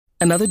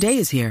Another day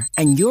is here,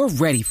 and you're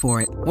ready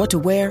for it. What to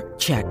wear?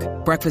 Check.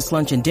 Breakfast,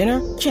 lunch, and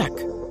dinner? Check.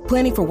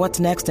 Planning for what's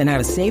next and how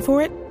to save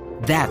for it?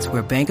 That's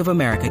where Bank of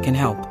America can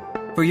help.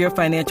 For your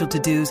financial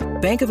to-dos,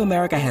 Bank of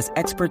America has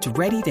experts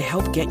ready to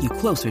help get you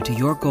closer to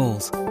your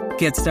goals.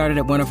 Get started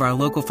at one of our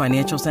local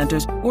financial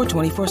centers or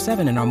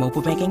 24/7 in our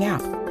mobile banking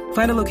app.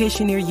 Find a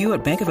location near you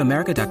at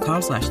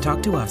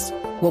bankofamerica.com/talktous.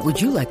 What would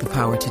you like the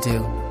power to do?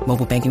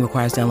 Mobile banking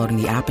requires downloading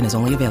the app and is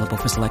only available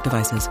for select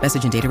devices.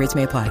 Message and data rates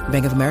may apply.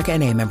 Bank of America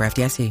N.A., member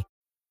FDIC.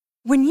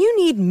 When you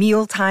need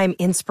mealtime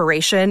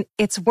inspiration,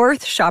 it's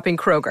worth shopping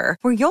Kroger,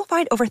 where you'll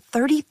find over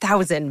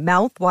 30,000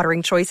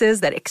 mouth-watering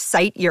choices that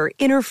excite your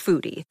inner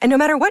foodie. And no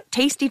matter what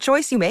tasty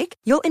choice you make,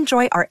 you'll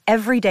enjoy our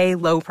everyday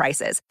low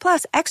prices,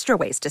 plus extra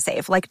ways to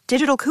save, like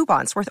digital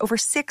coupons worth over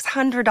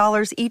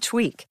 $600 each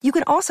week. You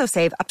can also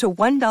save up to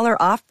 $1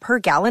 off per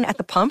gallon at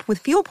the pump with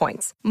fuel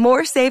points.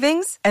 More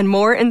savings and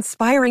more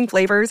inspiring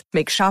flavors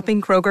make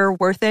shopping Kroger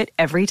worth it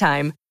every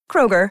time.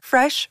 Kroger,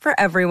 fresh for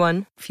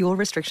everyone. Fuel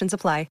restrictions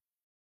apply.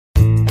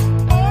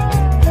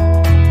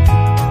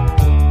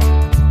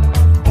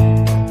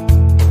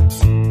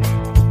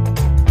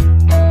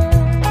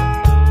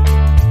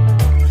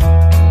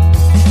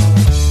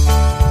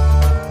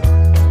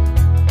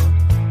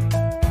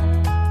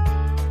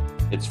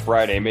 It's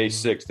Friday, May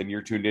 6th, and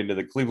you're tuned into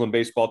the Cleveland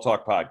Baseball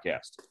Talk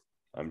podcast.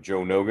 I'm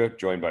Joe Noga,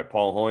 joined by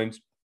Paul Hoynes.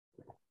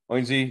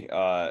 Hoynesy,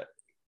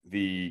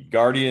 the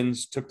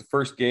Guardians took the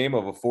first game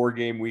of a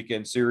 4-game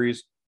weekend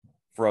series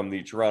from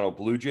the Toronto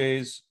Blue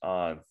Jays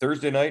on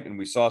Thursday night, and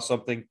we saw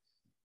something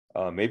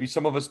maybe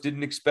some of us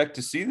didn't expect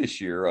to see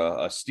this year,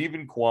 a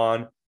Stephen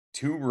Kwan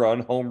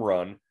 2-run home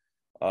run.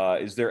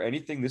 Is there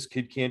anything this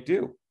kid can't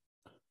do?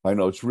 I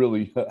know, it's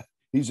really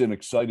he's an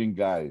exciting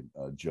guy,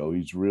 Joe.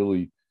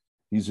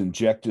 He's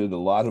injected a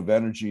lot of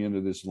energy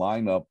into this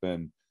lineup,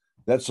 and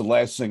that's the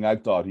last thing I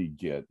thought he'd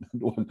get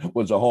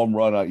was a home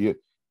run. He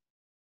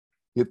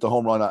hit the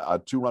home run, a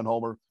 2-run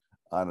homer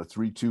on a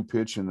 3-2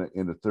 pitch in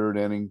the third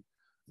inning.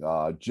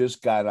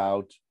 Just got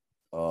out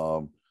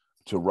to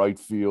right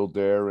field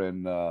there,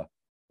 and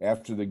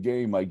after the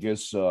game, I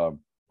guess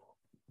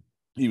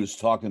he was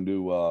talking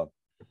to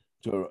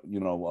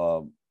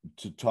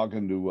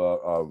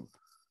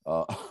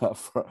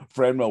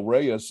Franmil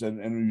Reyes,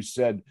 and he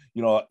said,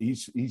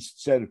 he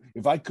said,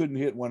 if I couldn't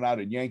hit one out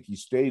at Yankee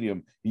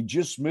Stadium, he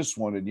just missed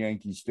one at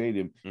Yankee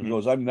Stadium. Mm-hmm. He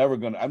goes, I'm not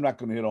going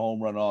to hit a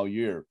home run all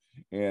year.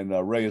 And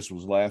Reyes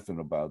was laughing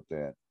about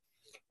that.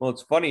 Well,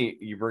 it's funny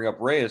you bring up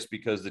Reyes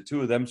because the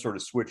two of them sort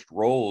of switched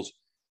roles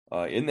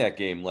in that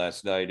game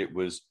last night. It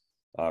was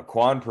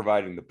Kwan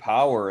providing the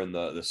power and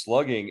the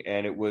slugging,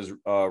 and it was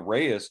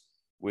Reyes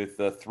with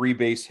 3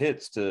 base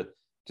hits to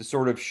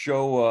sort of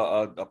show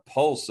a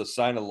pulse, a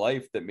sign of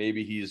life that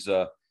maybe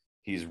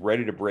he's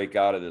ready to break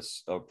out of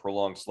this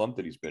prolonged slump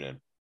that he's been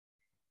in.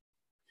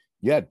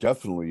 Yeah,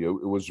 definitely.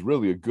 It was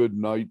really a good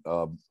night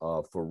for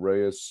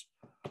Reyes.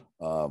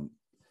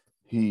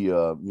 He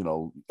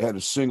had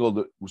a single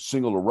to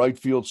right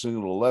field,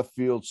 single to left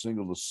field,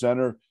 single to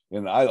center,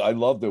 and I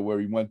loved it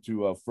where he went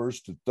to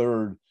first to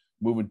third,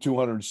 moving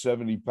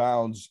 270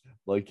 pounds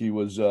like he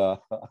was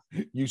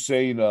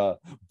Usain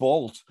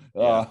Bolt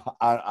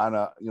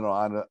on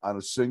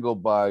a single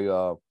by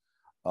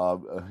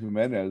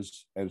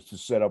Jimenez as to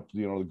set up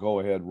the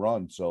go-ahead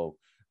run. So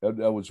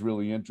that was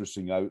really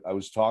interesting. I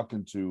was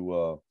talking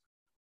to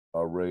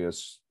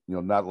Reyes,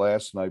 not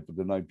last night but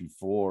the night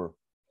before,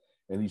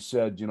 and he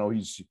said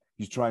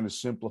he's trying to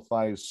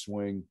simplify his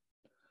swing,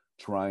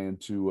 trying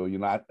to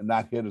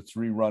not hit a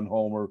 3-run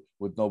homer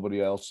with nobody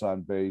else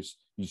on base.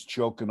 He's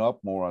choking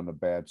up more on the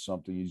bat,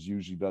 something he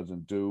usually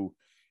doesn't do.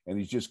 And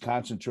he's just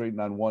concentrating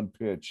on one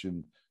pitch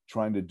and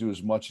trying to do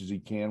as much as he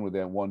can with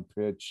that one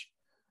pitch.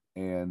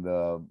 And,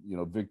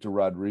 Victor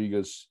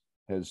Rodriguez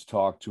has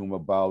talked to him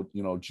about,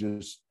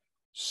 just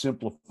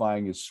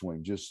simplifying his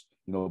swing, just,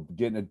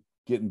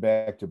 getting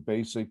back to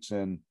basics.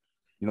 And,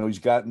 he's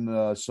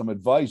gotten some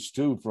advice,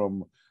 too,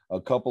 from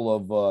a couple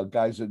of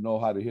guys that know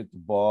how to hit the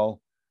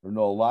ball or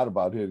know a lot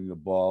about hitting the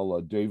ball.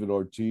 David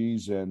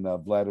Ortiz and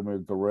Vladimir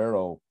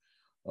Guerrero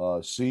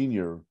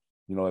Senior,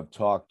 have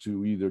talked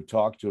to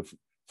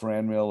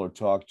Franmil or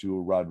talked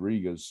to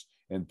Rodriguez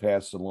and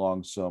passed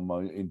along some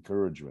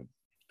encouragement.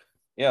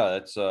 Yeah,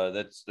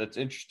 that's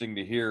interesting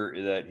to hear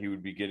that he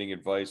would be getting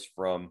advice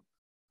from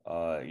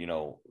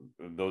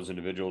those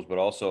individuals, but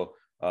also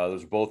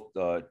those are both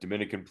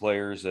Dominican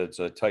players. It's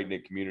a tight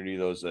knit community.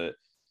 Those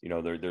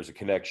there's a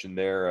connection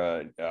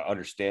there.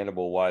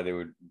 Understandable why they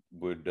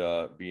would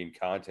be in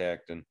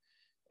contact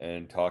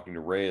and talking to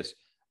Reyes.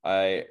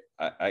 I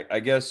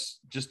guess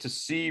just to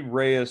see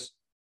Reyes,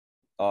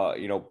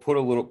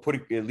 put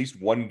at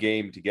least one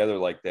game together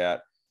like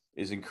that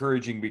is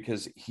encouraging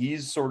because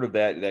he's sort of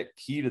that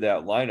key to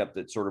that lineup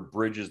that sort of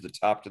bridges the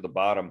top to the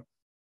bottom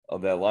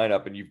of that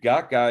lineup. And you've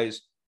got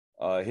guys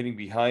hitting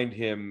behind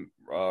him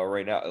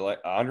right now. Like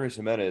Andres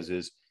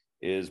Jimenez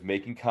is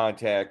making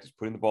contact, is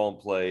putting the ball in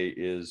play,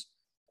 is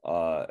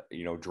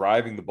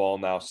driving the ball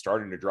now,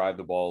 starting to drive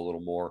the ball a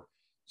little more.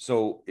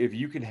 So if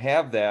you can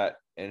have that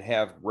and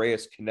have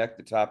Reyes connect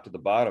the top to the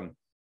bottom,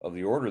 of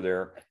the order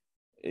there,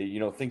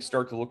 things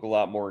start to look a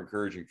lot more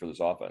encouraging for this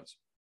offense.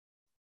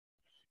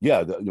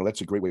 Yeah,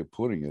 that's a great way of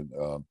putting it.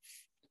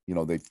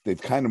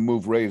 They've kind of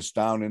moved Reyes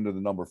down into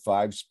the number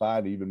 5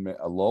 spot, even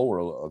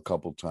lower a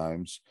couple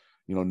times.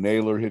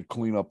 Naylor hit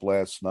cleanup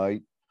last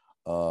night,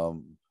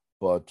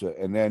 but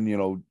and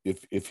then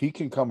if he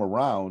can come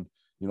around,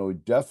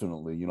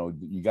 definitely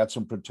you got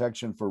some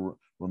protection for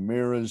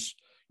Ramirez.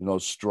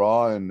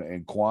 Straw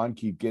and Kwan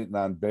keep getting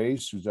on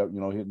base. Who's up,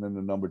 hitting in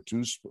the number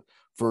 2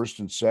 first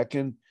and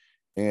second,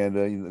 and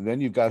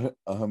then you've got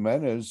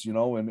Jimenez,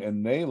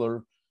 and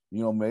Naylor.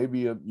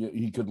 Maybe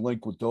he could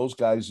link with those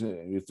guys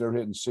if they're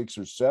hitting 6th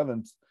or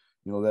 7th.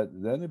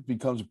 Then it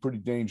becomes a pretty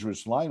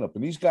dangerous lineup.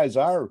 And these guys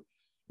are,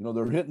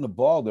 they're hitting the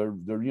ball. They're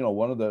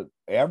one of the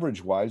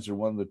average wise. They're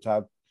one of the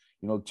top,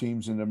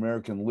 teams in the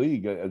American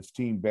League as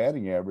team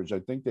batting average. I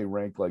think they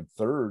rank like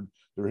 3rd.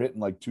 They're hitting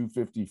like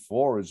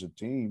 254 as a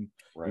team.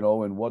 Right.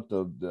 And what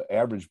the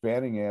average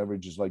batting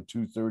average is like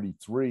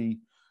 233.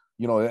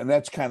 And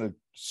that's kind of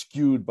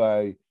skewed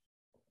by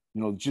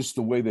just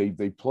the way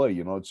they play.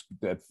 It's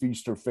that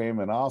feast or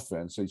famine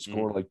offense. They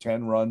score like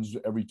 10 runs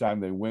every time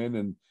they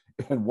win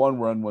and 1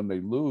 run when they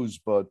lose,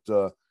 but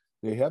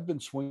they have been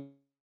swinging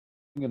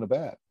the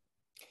bat.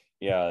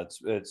 Yeah,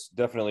 it's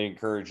definitely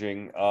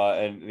encouraging.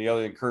 And the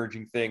other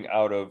encouraging thing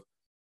out of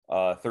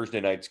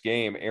Thursday night's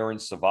game, Aaron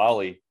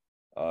Savali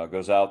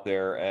goes out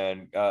there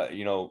and,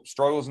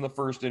 struggles in the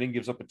first inning,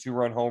 gives up a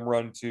 2-run home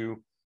run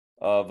to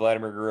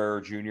Vladimir Guerrero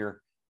Jr.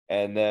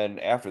 And then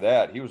after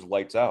that, he was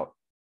lights out.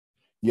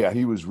 Yeah,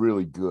 he was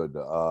really good.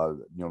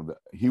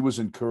 He was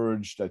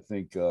encouraged. I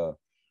think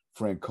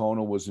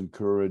Francona was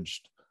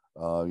encouraged,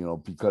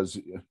 because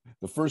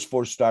the first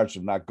 4 starts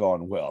have not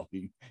gone well.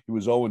 He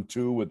was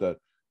 0-2 with a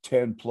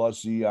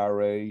 10+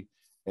 ERA,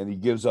 and he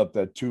gives up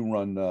that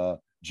 2-run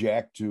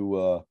jack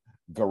to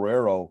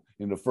Guerrero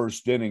in the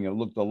first inning. It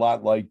looked a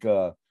lot like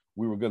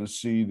we were going to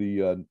see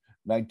the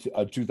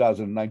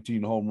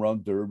 2019 home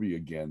run derby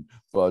again.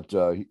 But,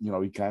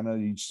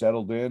 he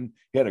settled in.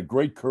 He had a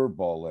great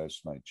curveball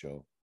last night,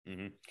 Joe.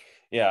 Mm-hmm.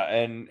 Yeah.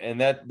 And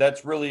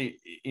that's really,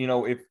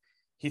 if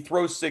he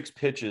throws 6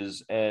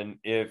 pitches and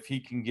if he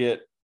can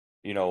get,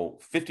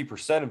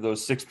 50% of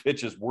those 6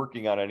 pitches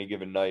working on any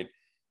given night,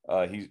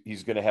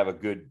 he's going to have a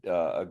good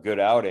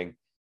outing.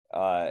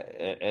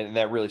 And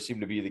that really seemed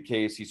to be the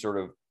case. He sort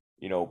of,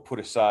 put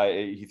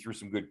aside, he threw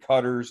some good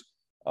cutters.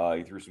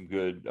 He threw some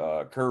good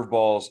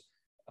curveballs.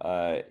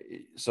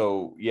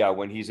 So yeah,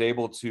 when he's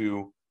able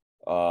to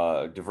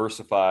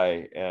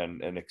diversify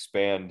and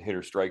expand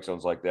hitter strike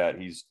zones like that,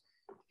 he's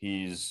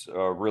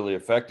really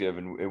effective,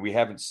 and we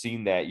haven't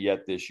seen that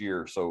yet this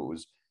year. So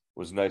it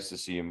was nice to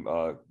see him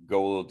go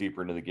a little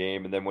deeper into the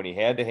game. And then when he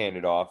had to hand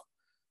it off,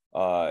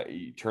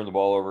 he turned the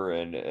ball over,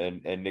 and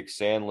Nick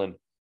Sandlin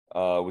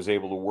was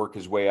able to work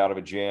his way out of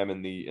a jam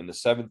in the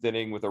 7th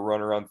inning with a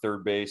runner on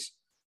third base.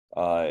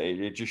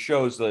 It just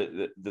shows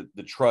the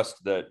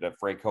trust that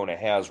Francona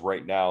has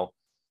right now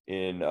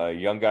in a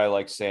young guy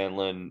like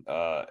Sandlin.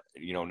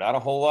 Not a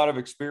whole lot of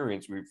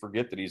experience. We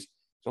forget that he's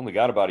only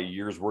got about a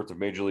year's worth of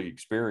major league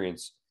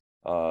experience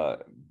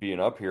being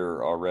up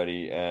here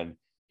already, and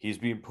he's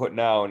being put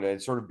now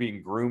and sort of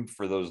being groomed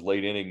for those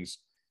late innings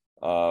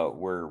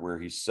where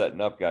he's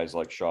setting up guys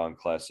like Shaw and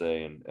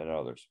Clase and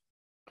others.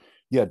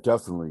 Yeah,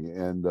 definitely.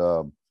 And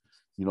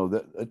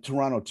the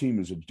Toronto team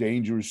is a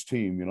dangerous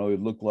team.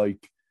 It looked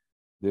like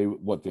they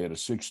had a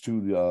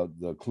 6-2.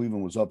 The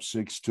Cleveland was up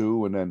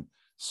 6-2, and then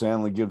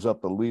Sandlin gives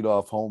up the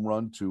leadoff home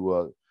run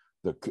to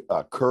the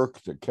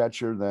Kirk, the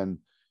catcher. Then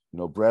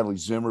Bradley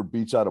Zimmer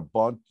beats out a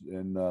bunt,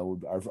 and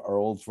our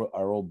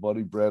old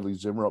buddy Bradley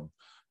Zimmer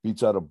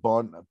beats out a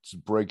bunt,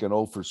 breaking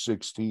 0 for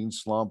 16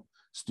 slump,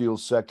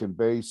 steals second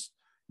base,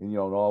 and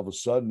all of a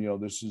sudden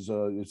this is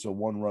it's a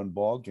 1-run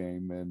ball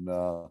game, and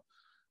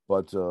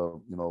but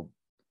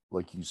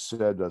like you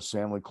said,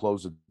 Sandlin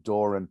closed the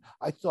door, and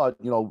I thought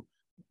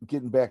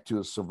getting back to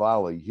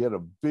Savali, he had a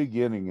big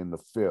inning in the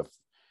 5th.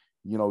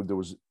 There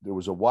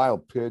was a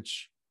wild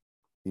pitch,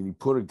 and he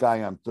put a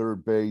guy on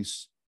third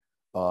base,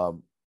 with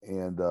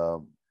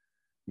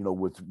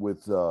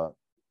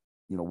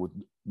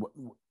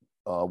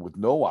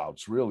no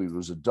outs. Really, there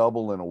was a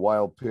double and a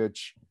wild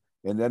pitch,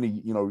 and then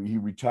he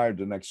retired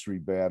the next 3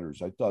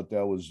 batters. I thought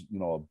that was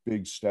a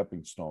big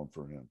stepping stone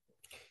for him.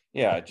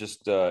 Yeah,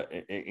 just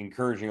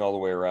encouraging all the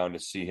way around to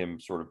see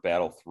him sort of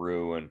battle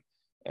through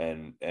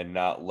and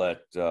not let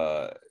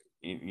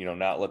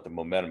not let the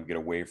momentum get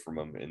away from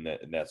him in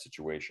that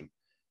situation.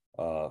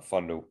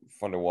 Fun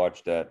to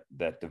watch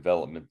that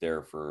development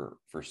there for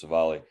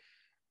Savali.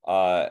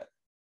 I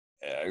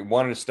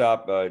wanted to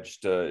stop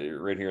just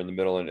right here in the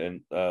middle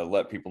and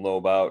let people know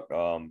about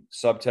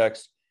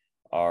Subtext,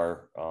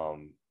 our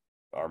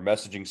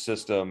messaging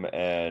system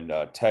and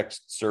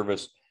text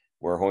service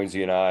where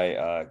Hoynesy and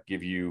I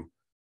give you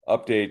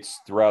updates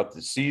throughout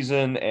the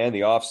season and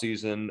the off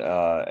season,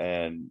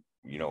 and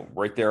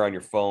right there on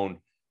your phone.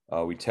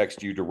 We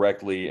text you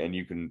directly, and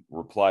you can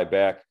reply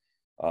back.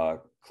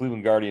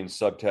 Cleveland Guardians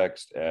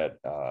Subtext at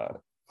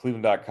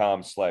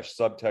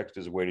cleveland.com/subtext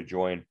is a way to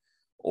join,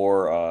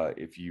 or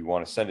if you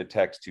want to send a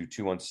text to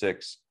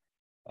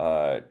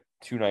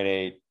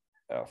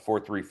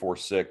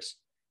 216-298-4346,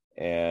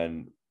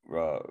 and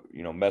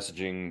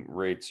messaging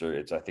rates are,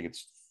 I think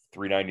it's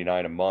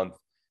 $3.99 a month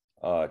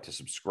to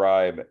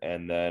subscribe,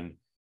 and then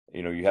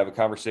you have a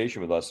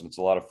conversation with us, and it's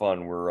a lot of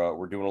fun.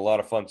 We're doing a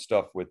lot of fun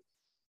stuff with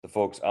the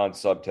folks on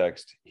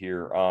Subtext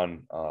here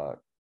on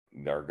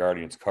our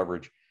Guardians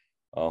coverage.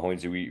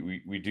 Hoynesy,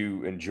 we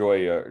do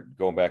enjoy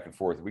going back and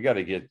forth. We got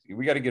to get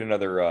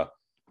another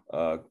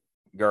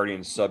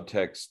Guardians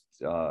Subtext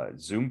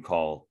Zoom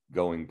call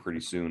going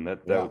pretty soon.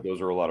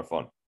 Those are a lot of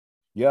fun.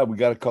 Yeah, we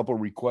got a couple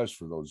of requests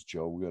for those,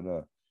 Joe. We're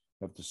gonna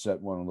have to set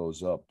one of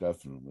those up,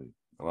 definitely.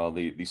 Well,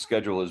 the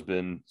schedule has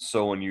been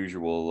so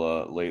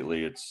unusual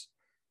lately. It's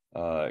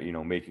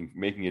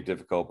making it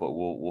difficult, but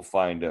we'll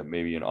find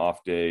maybe an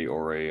off day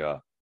or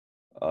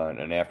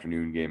an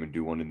afternoon game and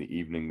do one in the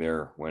evening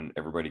there when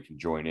everybody can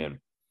join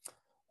in.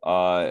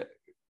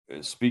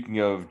 Speaking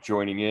of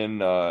joining in,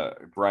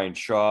 Brian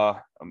Shaw,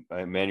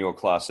 Emmanuel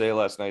Clase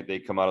last night, they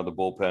come out of the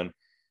bullpen,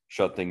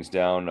 shut things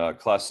down.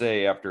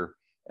 Clase,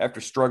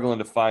 after struggling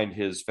to find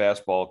his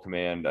fastball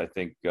command, I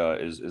think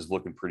is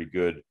looking pretty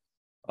good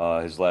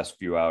his last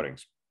few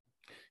outings.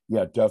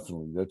 Yeah,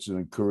 definitely. That's an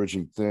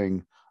encouraging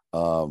thing. He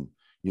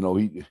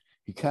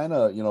kind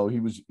of, he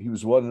was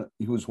one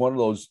of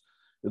those.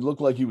 It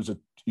looked like he was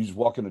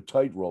walking a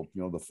tightrope.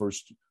 The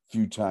first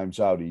few times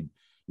out,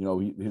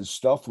 his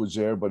stuff was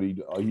there, but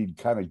he'd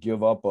kind of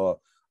give up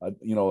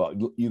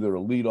either a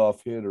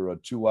leadoff hit or a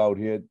 2-out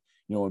hit,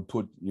 and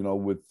put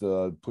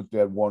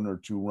that 1 or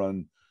 2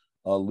 run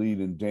lead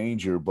in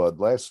danger. But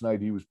last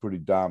night he was pretty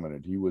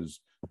dominant. He was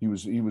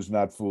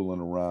not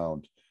fooling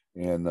around,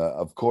 and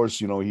of course,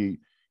 he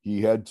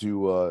had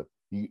to.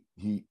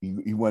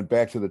 He went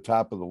back to the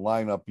top of the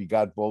lineup. He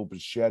got Bo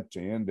Bichette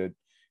to end it,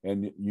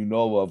 and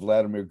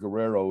Vladimir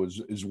Guerrero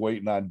is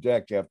waiting on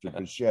deck after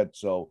Bichette.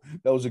 So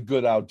that was a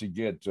good out to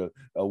get,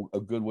 a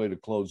good way to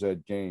close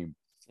that game.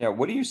 Yeah,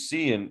 what do you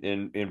see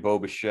in Bo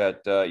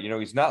Bichette?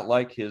 He's not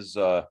like his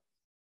dad,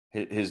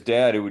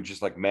 who would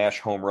just like mash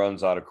home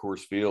runs out of Coors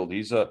Field.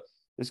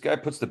 This guy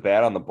puts the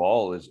bat on the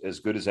ball as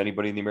good as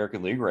anybody in the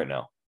American League right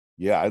now.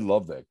 Yeah, I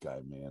love that guy,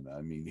 man. I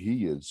mean,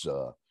 he is.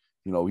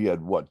 He had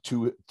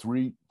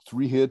three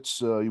hits.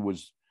 He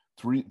was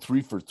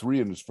three for 3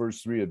 in his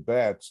first 3 at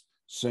bats,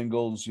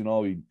 singles. He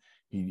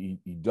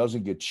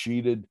doesn't get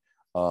cheated.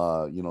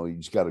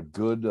 He's got a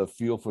good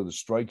feel for the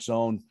strike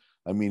zone.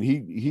 I mean,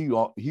 he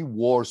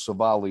wore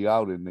Savali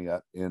out in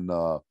the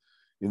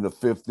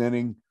 5th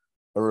inning,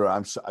 or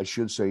I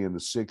should say in the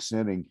 6th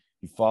inning.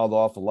 He fouled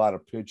off a lot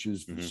of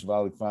pitches. Mm-hmm.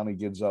 Savali finally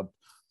gives up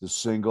the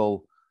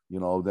single.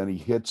 Then he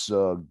hits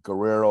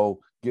Guerrero,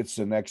 gets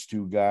the next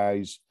 2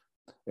 guys,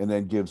 and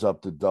then gives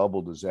up the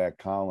double to Zach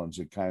Collins.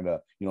 It kind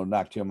of,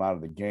 knocked him out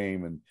of the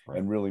game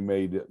and really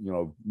made it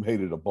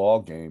a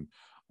ball game.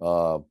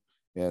 But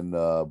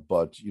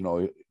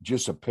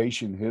just a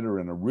patient hitter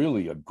and a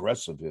really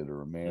aggressive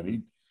hitter, man. Mm-hmm.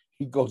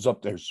 He goes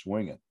up there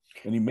swinging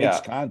and he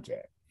makes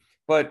contact.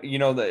 But,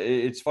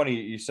 it's funny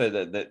you said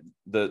that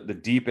the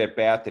deep at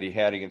bat that he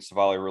had against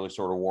Savali really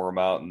sort of wore him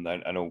out. And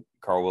I know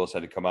Carl Willis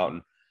had to come out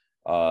and,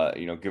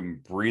 give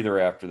him a breather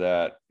after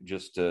that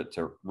just to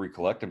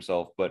recollect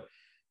himself. But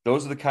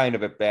those are the kind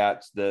of at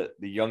bats that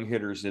the young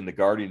hitters in the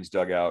Guardians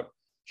dugout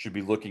should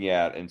be looking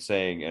at and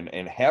saying,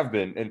 and have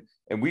been,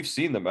 and we've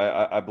seen them.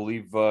 I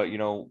believe,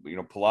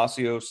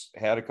 Palacios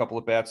had a couple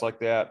of bats like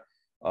that.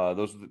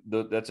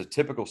 That's a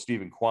typical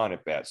Stephen Kwan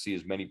at bat. See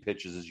as many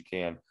pitches as you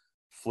can,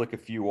 flick a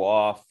few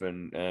off,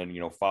 and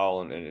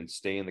foul and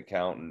stay in the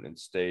count and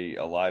stay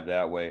alive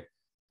that way,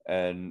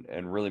 and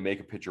really make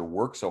a pitcher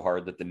work so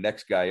hard that the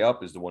next guy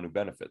up is the one who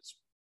benefits.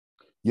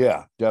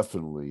 Yeah,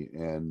 definitely.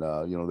 And,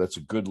 that's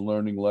a good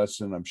learning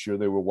lesson. I'm sure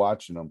they were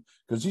watching him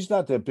because he's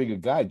not that big a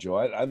guy, Joe.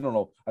 I don't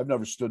know. I've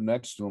never stood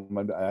next to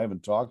him. I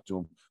haven't talked to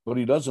him, but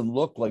he doesn't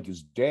look like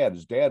his dad.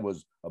 His dad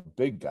was a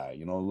big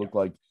guy, looked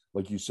like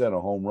you said,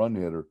 a home run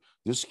hitter.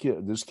 This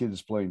kid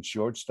is playing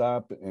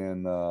shortstop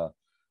and,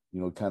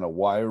 kind of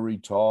wiry,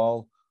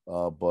 tall,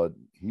 but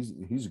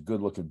he's a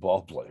good looking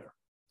ball player.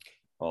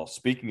 Well,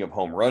 speaking of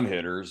home run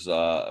hitters,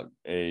 a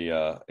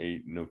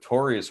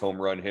notorious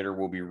home run hitter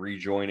will be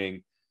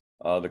rejoining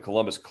the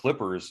Columbus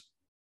Clippers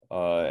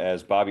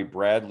as Bobby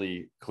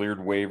Bradley cleared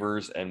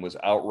waivers and was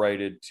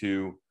outrighted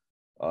to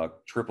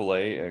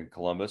AAA in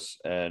Columbus,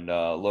 and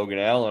Logan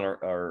Allen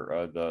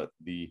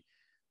the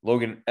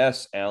Logan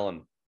S.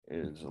 Allen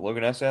is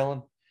Logan S.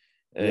 Allen.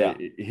 Yeah.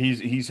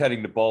 He's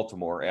heading to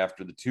Baltimore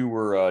after the 2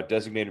 were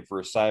designated for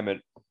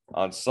assignment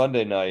on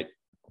Sunday night.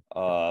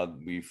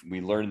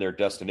 We learned their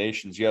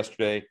destinations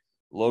yesterday.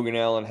 Logan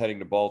Allen heading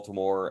to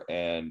Baltimore,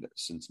 and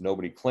since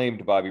nobody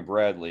claimed Bobby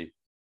Bradley,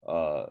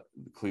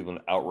 Cleveland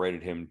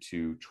outrighted him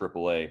to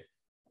AAA,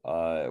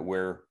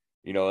 where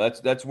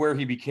that's where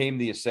he became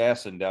the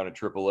assassin down at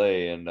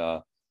AAA, and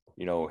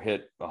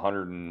hit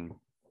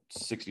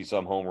 160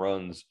 some home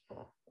runs,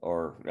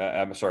 or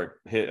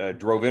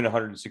drove in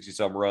 160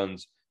 some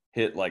runs,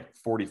 hit like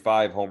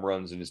 45 home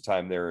runs in his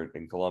time there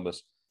in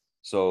Columbus.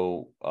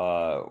 So,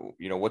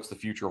 what's the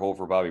future hold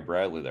for Bobby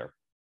Bradley there?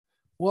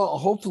 Well,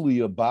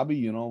 hopefully,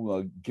 Bobby,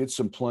 get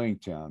some playing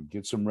time,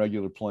 get some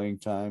regular playing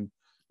time.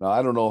 Now,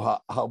 I don't know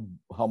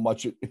how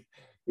much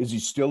is he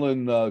still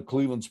in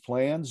Cleveland's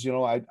plans?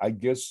 I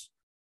guess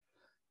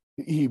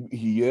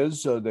he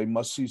is. They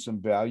must see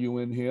some value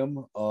in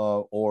him,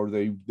 or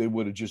they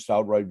would have just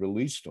outright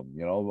released him.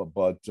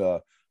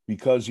 But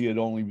because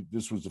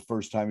this was the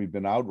first time he'd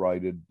been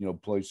outrighted,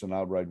 placed on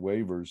outright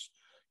waivers.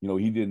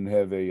 He didn't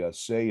have a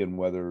say in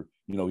whether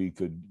he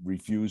could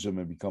refuse him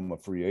and become a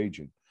free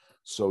agent.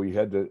 So he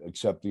had to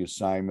accept the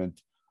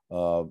assignment.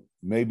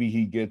 Maybe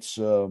he gets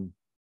some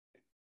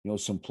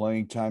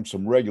playing time,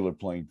 some regular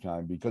playing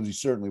time, because he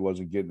certainly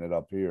wasn't getting it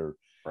up here.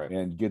 Right.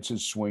 And gets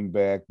his swing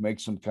back,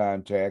 makes some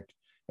contact,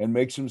 and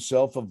makes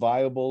himself a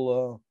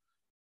viable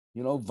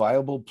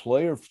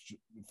player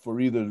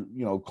for either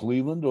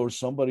Cleveland or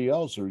somebody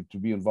else, or to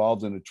be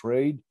involved in a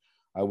trade.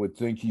 I would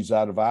think he's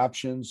out of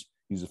options.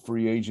 He's a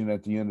free agent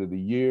at the end of the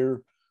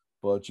year,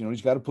 but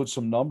he's got to put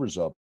some numbers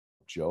up,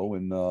 Joe,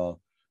 and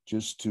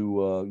just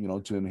to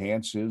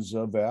enhance his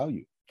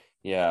value.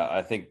 Yeah,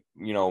 I think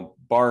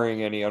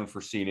barring any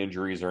unforeseen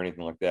injuries or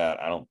anything like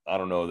that, I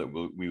don't know that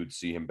we would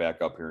see him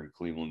back up here in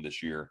Cleveland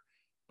this year.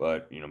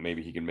 But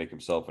maybe he can make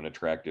himself an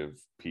attractive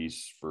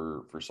piece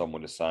for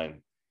someone to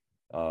sign.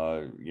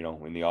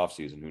 In the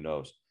offseason, who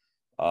knows?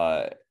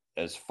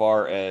 As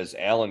far as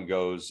Allen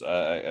goes,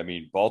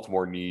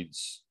 Baltimore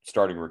needs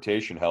starting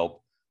rotation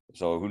help.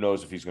 So who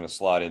knows if he's going to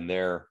slot in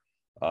there?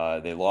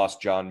 They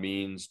lost John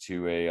Means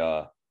to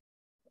a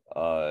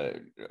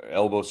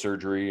elbow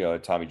surgery,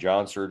 Tommy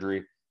John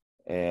surgery.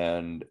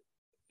 And,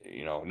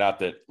 not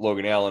that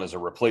Logan Allen is a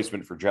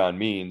replacement for John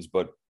Means,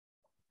 but,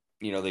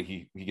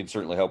 he can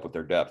certainly help with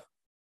their depth.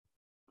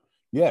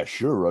 Yeah,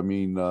 sure.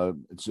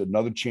 It's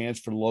another chance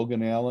for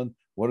Logan Allen.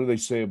 What do they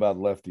say about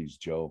lefties,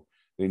 Joe?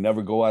 They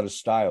never go out of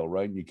style,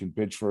 right? You can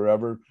pitch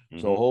forever.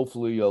 Mm-hmm. So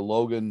hopefully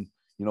Logan,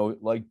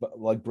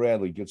 like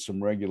Bradley, gets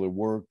some regular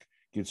work,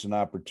 gets an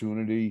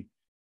opportunity,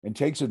 and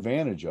takes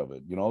advantage of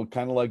it.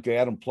 Kind of like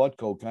Adam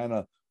Plutko, kind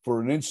of for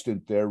an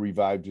instant there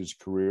revived his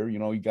career. He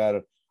got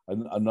at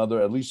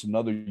least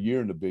another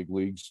year in the big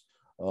leagues.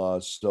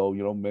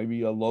 So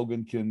maybe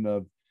Logan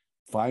can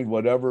find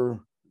whatever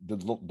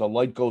the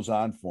light goes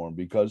on for him,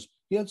 because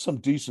he had some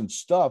decent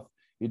stuff.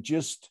 It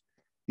just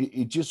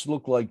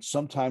looked like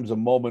sometimes a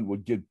moment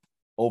would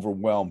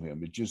overwhelm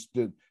him. It just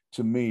did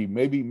to me.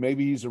 Maybe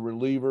he's a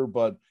reliever,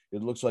 but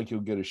it looks like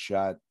he'll get a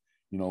shot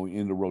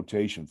in the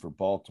rotation for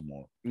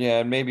Baltimore. Yeah,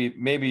 and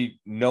maybe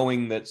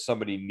knowing that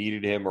somebody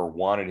needed him or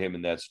wanted him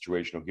in that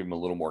situation will give him a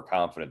little more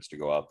confidence to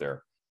go out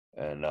there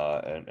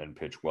and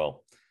pitch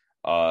well.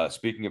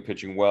 Speaking of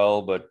pitching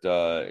well, but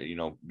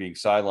being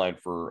sidelined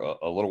for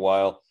a little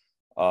while,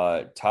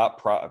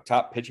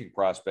 top pitching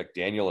prospect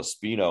Daniel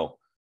Espino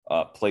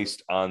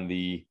placed on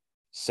the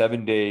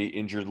 7-day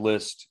injured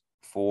list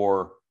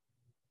for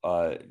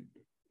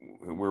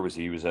where was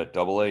he? He was at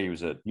AA. He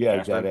was at Akron.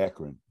 He's at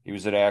Akron. He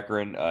was at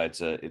Akron.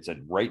 It's a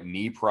right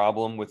knee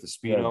problem with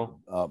Espino.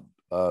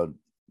 Yeah,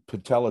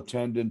 patella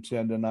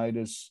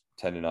tendonitis.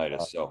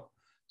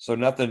 So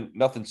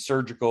nothing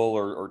surgical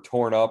or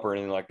torn up or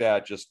anything like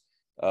that. Just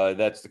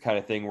that's the kind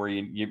of thing where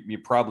you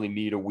probably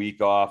need a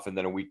week off and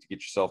then a week to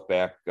get yourself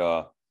back,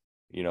 throwing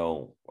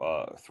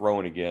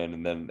again,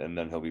 and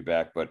then he'll be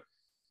back. But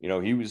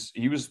he was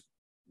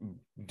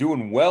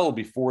doing well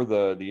before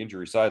the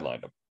injury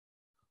sidelined him.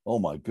 Oh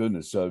my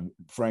goodness!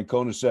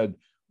 Francona said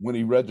when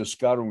he read the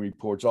scouting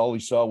reports, all he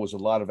saw was a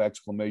lot of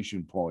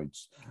exclamation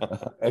points,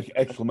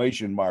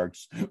 exclamation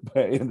marks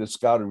in the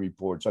scouting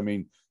reports.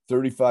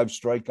 35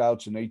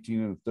 strikeouts and 18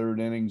 in the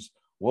third innings.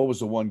 What was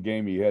the one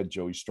game he had,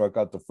 Joe? He struck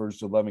out the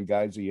first 11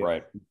 guys he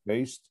had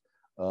faced.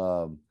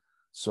 So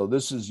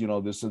this is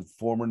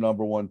former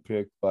number one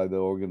pick by the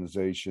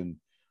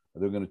organization.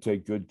 They're going to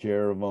take good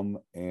care of him.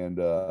 And,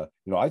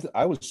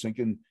 I was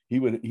thinking he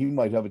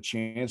might have a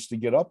chance to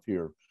get up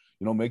here,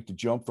 make the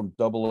jump from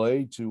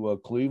AA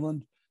to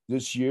Cleveland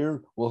this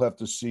year. We'll have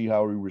to see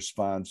how he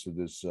responds to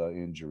this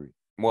injury.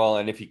 Well,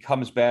 and if he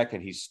comes back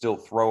and he's still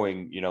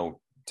throwing,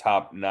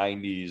 top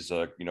 90s,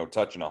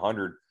 touching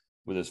 100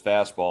 with his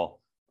fastball,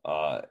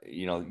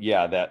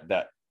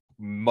 that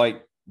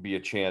might be a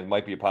chance,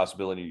 might be a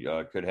possibility,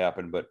 could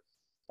happen. But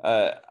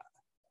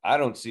I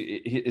don't see.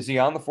 Is he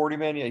on the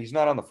 40-man yet? He's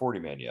not on the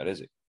 40-man yet, is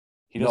he?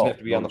 He doesn't have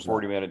to be on the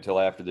 40-man until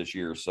after this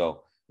year.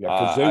 So yeah,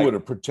 because they would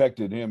have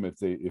protected him if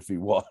he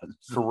was.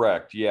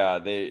 Correct. Yeah.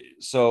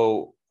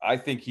 So I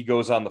think he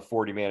goes on the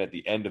 40-man at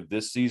the end of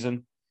this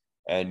season,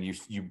 and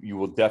you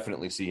will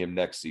definitely see him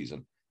next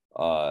season.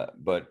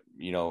 But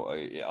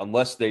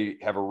unless they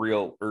have a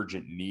real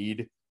urgent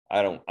need,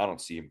 I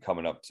don't see him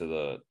coming up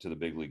to the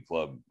big league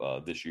club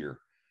this year,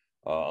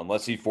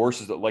 unless he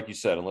forces it, like you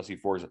said,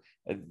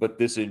 but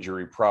this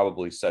injury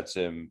probably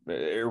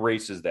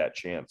erases that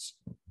chance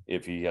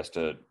if he has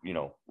to,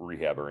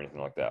 rehab or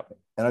anything like that.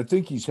 And I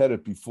think he's had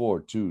it before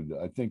too.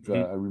 I think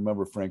I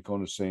remember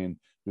Francona saying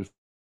this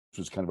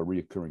was kind of a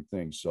reoccurring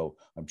thing. So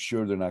I'm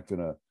sure they're not going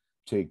to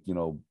take,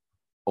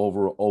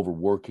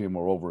 overwork him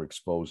or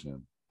overexpose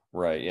him.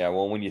 Right. Yeah.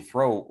 Well, when you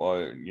throw,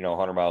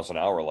 100 miles an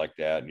hour like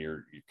that, and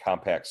you're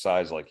compact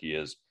size like he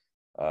is,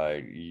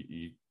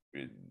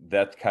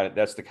 that's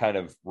the kind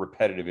of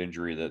repetitive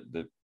injury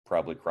that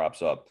probably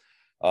crops up.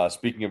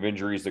 Speaking of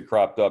injuries that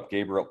cropped up,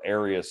 Gabriel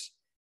Arias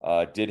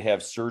did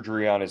have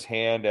surgery on his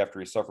hand after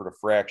he suffered a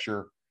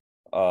fracture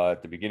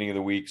at the beginning of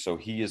the week. So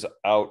he is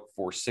out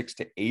for 6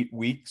 to 8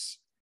 weeks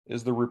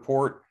is the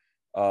report.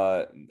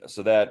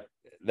 So that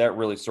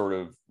really sort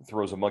of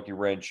throws a monkey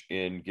wrench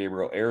in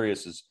Gabriel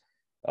Arias's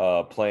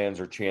plans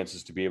or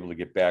chances to be able to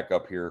get back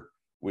up here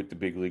with the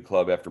big league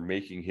club after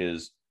making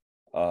his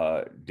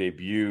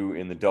debut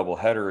in the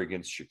doubleheader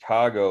against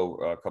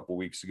Chicago a couple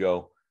weeks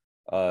ago.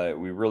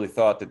 We really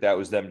thought that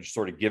was them just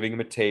sort of giving him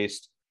a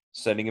taste,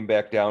 sending him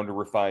back down to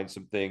refine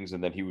some things,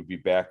 and then he would be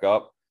back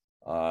up.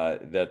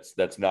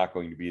 That's not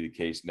going to be the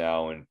case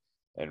now.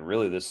 And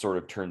really this sort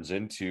of turns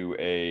into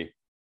a,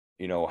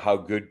 how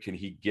good can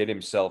he get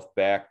himself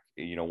back,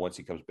 once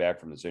he comes back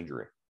from this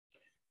injury?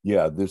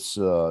 Yeah, this,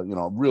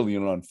 really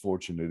an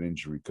unfortunate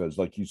injury because,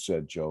 like you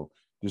said, Joe,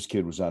 this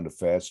kid was on the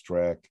fast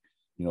track.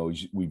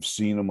 We've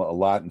seen him a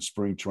lot in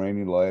spring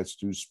training the last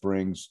 2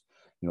 springs.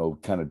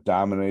 Kind of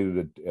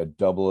dominated at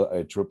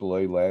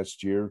AAA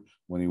last year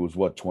when he was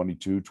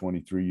 22,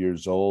 23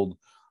 years old.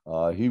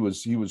 He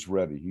was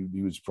ready.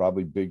 He was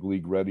probably big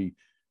league ready,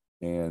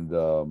 and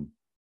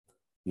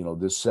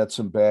this sets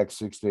him back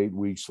 6 to 8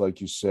 weeks,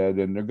 like you said.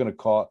 And they're going to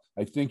call.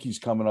 I think he's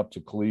coming up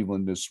to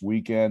Cleveland this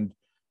weekend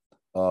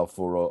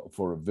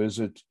for a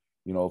visit.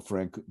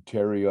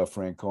 Terry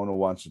Francona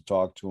wants to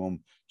talk to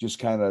him, just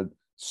kind of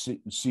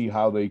see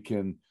how they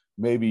can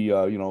maybe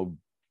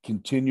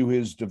continue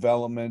his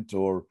development,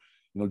 or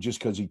just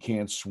because he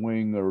can't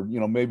swing, or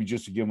maybe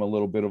just to give him a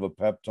little bit of a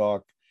pep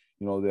talk,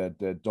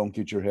 that don't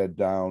get your head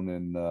down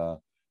and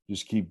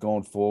just keep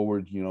going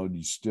forward.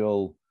 He's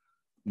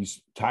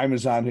time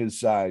is on his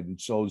side, and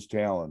so is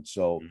talent.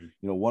 So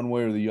one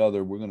way or the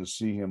other, we're going to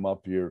see him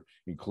up here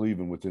in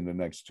Cleveland within the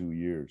next 2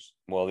 years.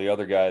 Well, the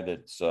other guy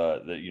that's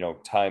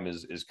time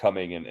is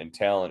coming and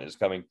talent is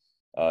coming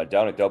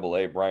down at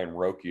AA. Brian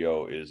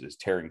Rocchio is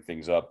tearing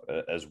things up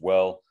as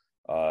well.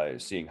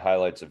 Seeing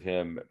highlights of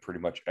him pretty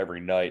much every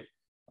night,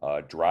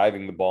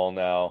 driving the ball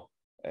now,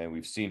 and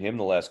we've seen him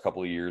the last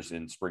couple of years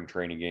in spring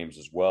training games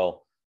as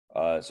well.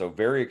 So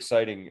very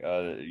exciting.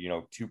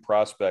 2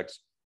 prospects.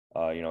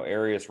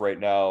 Arias right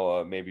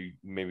now maybe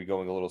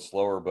going a little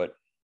slower, but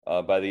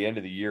by the end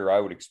of the year,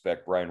 I would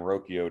expect Brian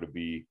Rocchio to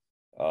be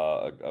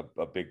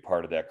a big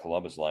part of that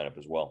Columbus lineup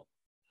as well.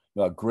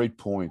 Great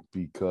point,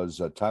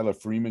 because Tyler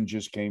Freeman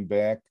just came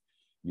back.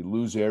 You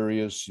lose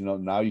Arias,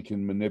 now you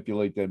can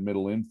manipulate that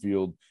middle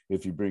infield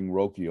if you bring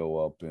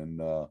Rocchio up, and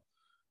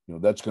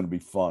that's going to be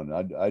fun.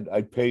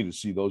 I'd pay to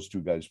see those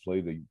 2 guys play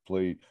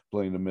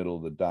in the middle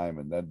of the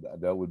diamond.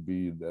 That would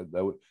be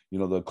that would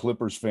the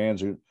Clippers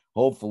fans are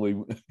hopefully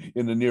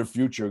in the near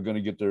future are going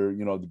to get their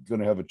going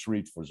to have a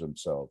treat for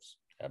themselves.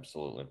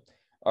 Absolutely.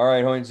 All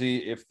right,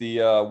 Hoynesy, if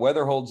the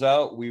weather holds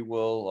out, we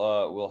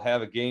will we'll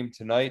have a game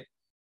tonight.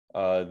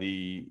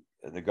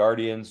 The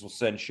Guardians will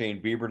send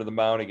Shane Bieber to the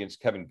mound against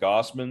Kevin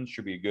Gossman.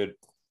 Should be a good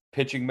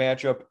pitching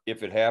matchup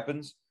if it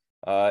happens.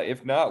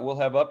 If not, we'll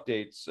have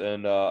updates,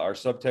 and our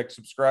Subtext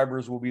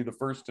subscribers will be the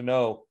first to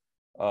know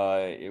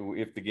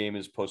if the game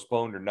is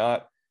postponed or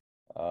not.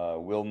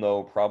 We'll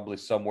know probably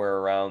somewhere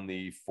around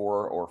the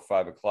 4 or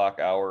 5 o'clock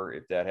hour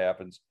if that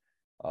happens.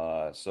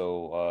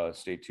 So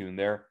stay tuned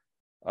there.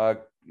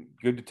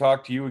 Good to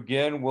talk to you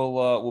again.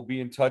 We'll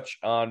be in touch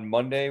on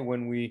Monday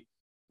when we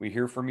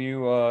hear from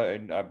you,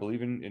 and I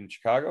believe in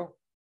Chicago.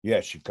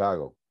 Yeah,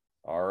 Chicago.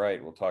 All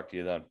right. We'll talk to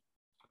you then.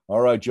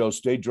 All right, Joe.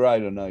 Stay dry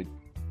tonight.